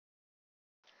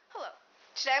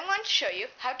Today I'm going to show you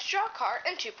how to draw a car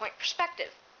in two-point perspective.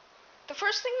 The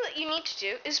first thing that you need to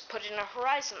do is put in a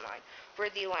horizon line where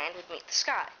the land would meet the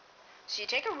sky. So you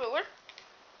take a ruler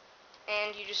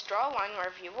and you just draw a line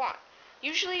wherever you want.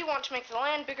 Usually you want to make the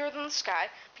land bigger than the sky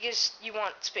because you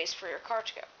want space for your car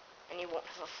to go, and you won't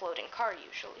have a floating car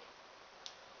usually.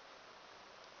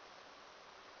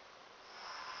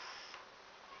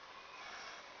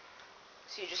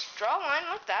 So you just draw a line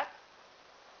like that,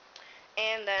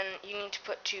 and then you need to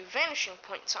put two vanishing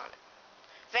points on it.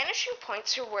 Vanishing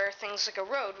points are where things like a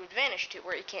road would vanish to,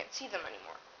 where you can't see them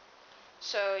anymore.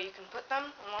 So you can put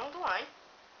them along the line,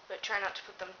 but try not to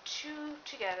put them too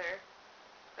together,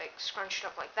 like scrunched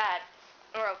up like that,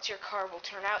 or else your car will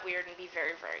turn out weird and be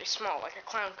very, very small, like a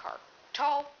clown car.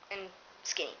 Tall and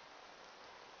skinny.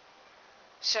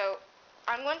 So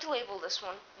I'm going to label this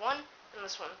one 1 and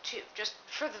this one 2, just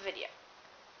for the video.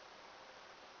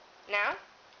 Now,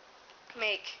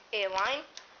 make a line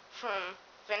from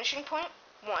vanishing point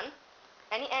 1,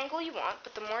 any angle you want,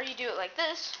 but the more you do it like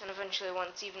this, and eventually when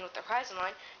it's even with the horizon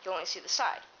line, you'll only see the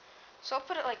side. So I'll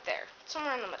put it like there,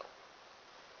 somewhere in the middle.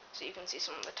 So you can see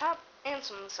some on the top and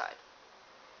some on the side.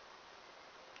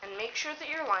 And make sure that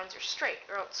your lines are straight,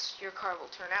 or else your car will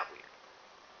turn out weird.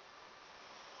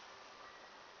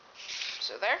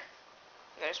 So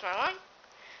there's my line.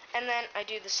 And then I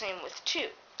do the same with 2,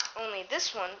 only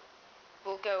this one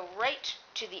will go right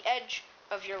to the edge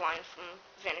of your line from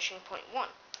vanishing point 1.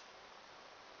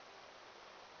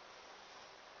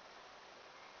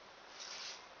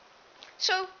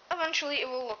 So eventually it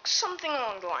will look something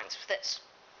along the lines of this.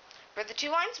 Where the two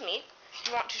lines meet,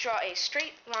 you want to draw a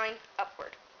straight line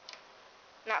upward.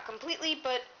 Not completely,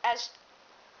 but as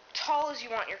tall as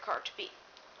you want your car to be.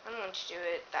 I'm going to do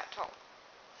it that tall.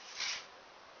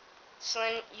 So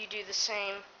then you do the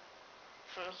same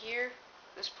from here,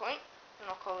 this point, and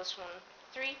I'll call this one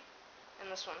 3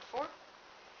 and this one 4.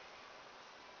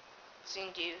 So you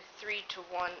can do 3 to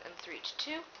 1 and 3 to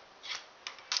 2.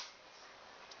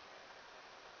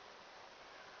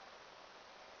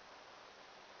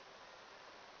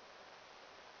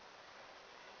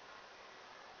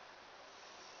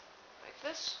 Like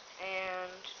this,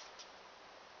 and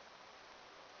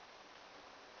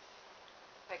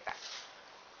like that.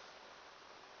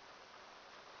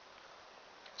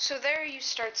 So there you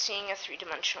start seeing a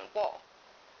three-dimensional wall.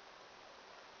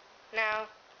 Now,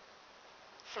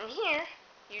 from here,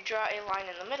 you draw a line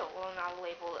in the middle, and I'll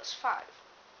label this 5.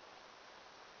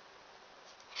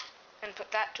 And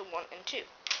put that to 1 and 2.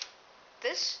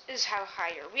 This is how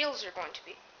high your wheels are going to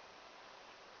be.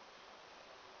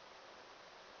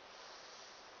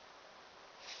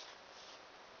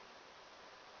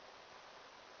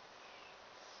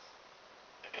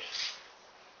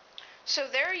 So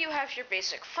there you have your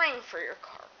basic frame for your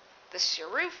car. This is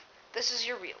your roof, this is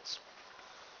your wheels.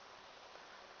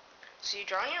 So you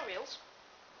draw your wheels,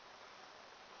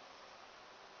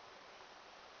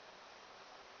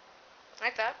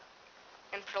 like that,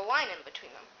 and put a line in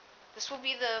between them. This will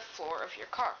be the floor of your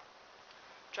car.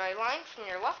 Draw a line from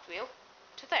your left wheel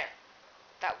to there.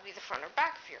 That will be the front or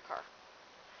back of your car.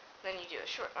 Then you do a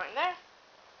short line there,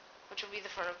 which will be the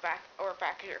front or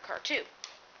back of your car too.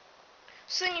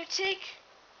 So then you take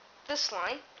this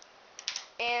line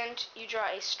and you draw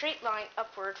a straight line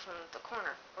upward from the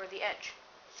corner or the edge,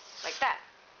 like that.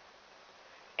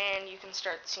 And you can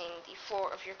start seeing the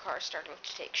floor of your car starting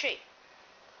to take shape.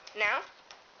 Now,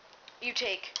 you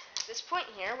take this point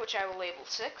here, which I will label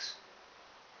 6,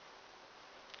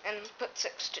 and put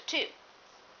 6 to 2.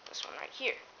 This one right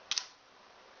here.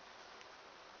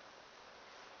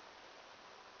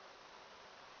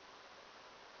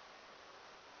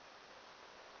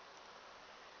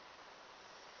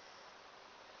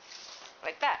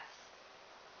 Like that.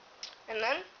 And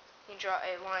then you draw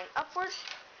a line upward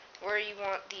where you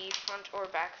want the front or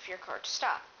back of your car to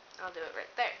stop. I'll do it right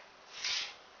there.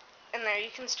 And there you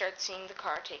can start seeing the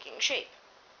car taking shape.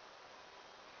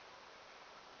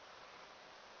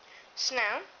 So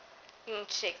now, you need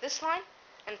to take this line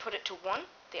and put it to 1,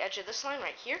 the edge of this line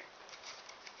right here.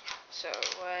 So,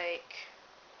 like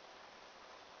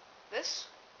this.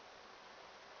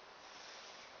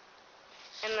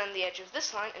 And then the edge of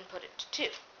this line and put it to 2.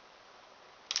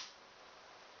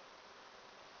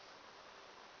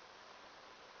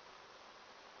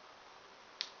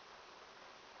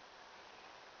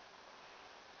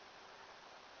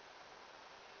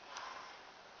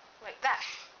 Like that.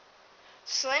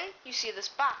 So then you see this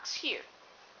box here.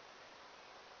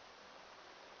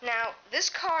 Now,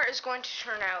 this car is going to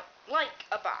turn out like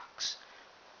a box,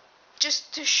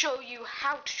 just to show you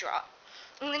how to draw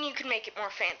it, and then you can make it more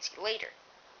fancy later.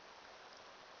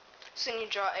 So then you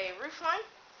draw a roof line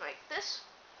like this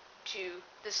to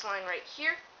this line right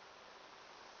here,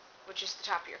 which is the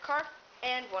top of your car,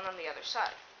 and one on the other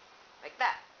side, like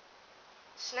that.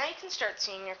 So now you can start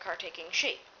seeing your car taking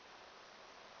shape.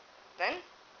 Then,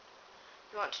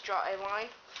 you want to draw a line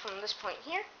from this point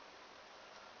here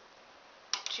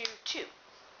to 2.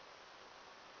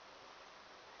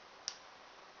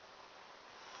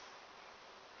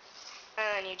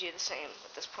 And then you do the same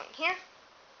with this point here.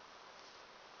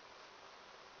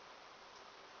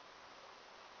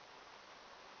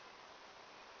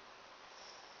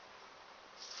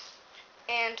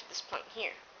 And this point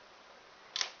here.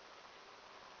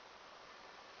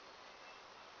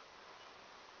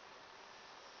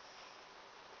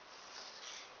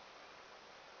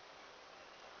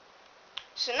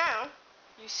 So now,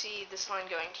 you see this line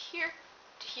going to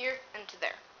here, and to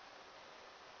there.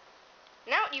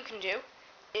 Now what you can do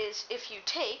is, if you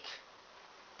take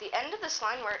the end of this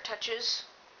line where it touches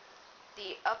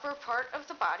the upper part of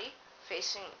the body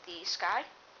facing the sky,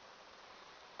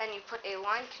 and you put a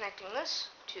line connecting this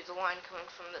to the line coming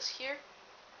from this here,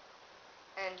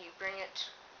 and you bring it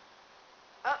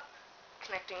up,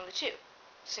 connecting the two.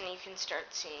 So you can start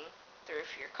seeing the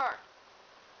roof of your car.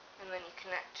 And then you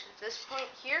connect this point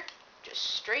here, just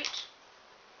straight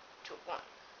to 1.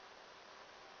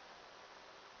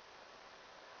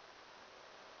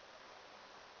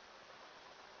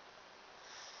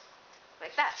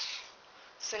 Like that.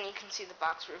 So then you can see the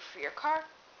box roof for your car,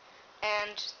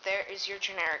 and there is your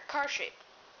generic car shape.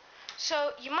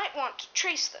 So you might want to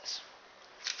trace this.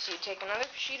 So you take another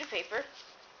sheet of paper,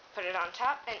 put it on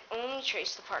top, and only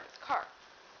trace the part of the car.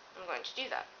 I'm going to do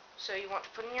that. So you want to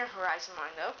put in your horizon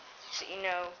line, though, so you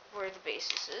know where the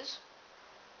basis is.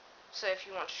 So if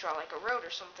you want to draw like a road or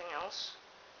something else,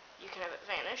 you can have it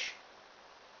vanish.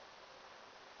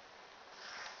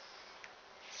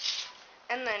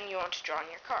 And then you want to draw in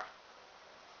your car.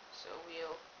 So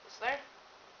wheel is there,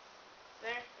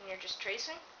 and you're just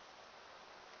tracing.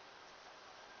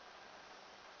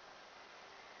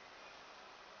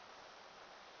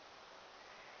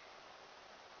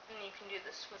 And you can do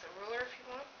this with a ruler if you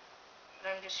want,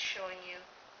 but I'm just showing you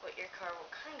what your car will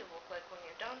kind of look like when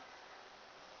you're done.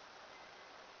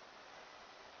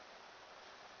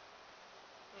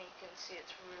 And you can see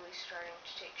it's really starting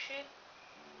to take shape.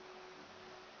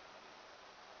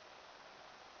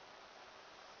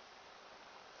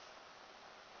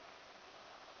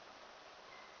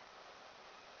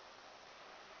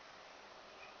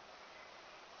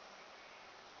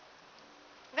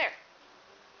 There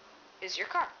is your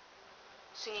car.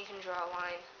 So you can draw a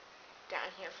line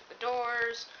down here for the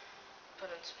doors,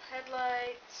 put in some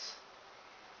headlights,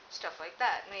 stuff like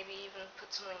that. Maybe even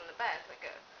put something in the back, like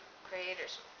a crate or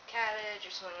some cabbage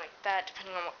or something like that,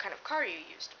 depending on what kind of car you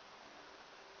used.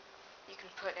 You can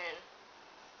put in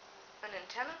an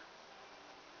antenna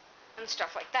and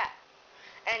stuff like that.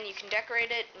 And you can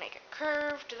decorate it, make it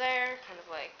curved there, kind of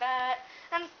like that,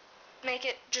 and make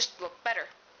it just look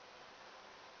better.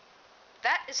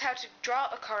 That is how to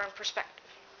draw a car in perspective.